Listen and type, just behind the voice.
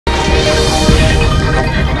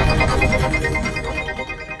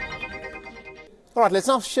All right, let's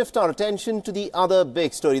now shift our attention to the other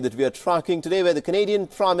big story that we are tracking today, where the Canadian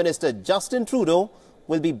Prime Minister Justin Trudeau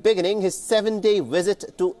will be beginning his 7-day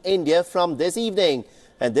visit to India from this evening.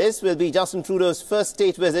 And this will be Justin Trudeau's first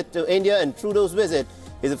state visit to India, and Trudeau's visit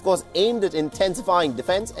is, of course, aimed at intensifying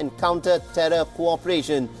defence and counter-terror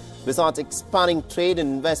cooperation, besides expanding trade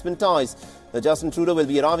and investment ties. Justin Trudeau will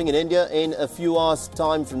be arriving in India in a few hours'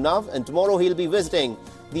 time from now, and tomorrow he'll be visiting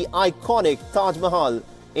the iconic Taj Mahal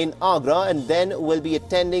in Agra, and then will be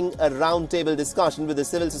attending a roundtable discussion with the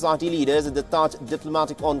civil society leaders at the Taj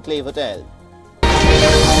Diplomatic Enclave Hotel.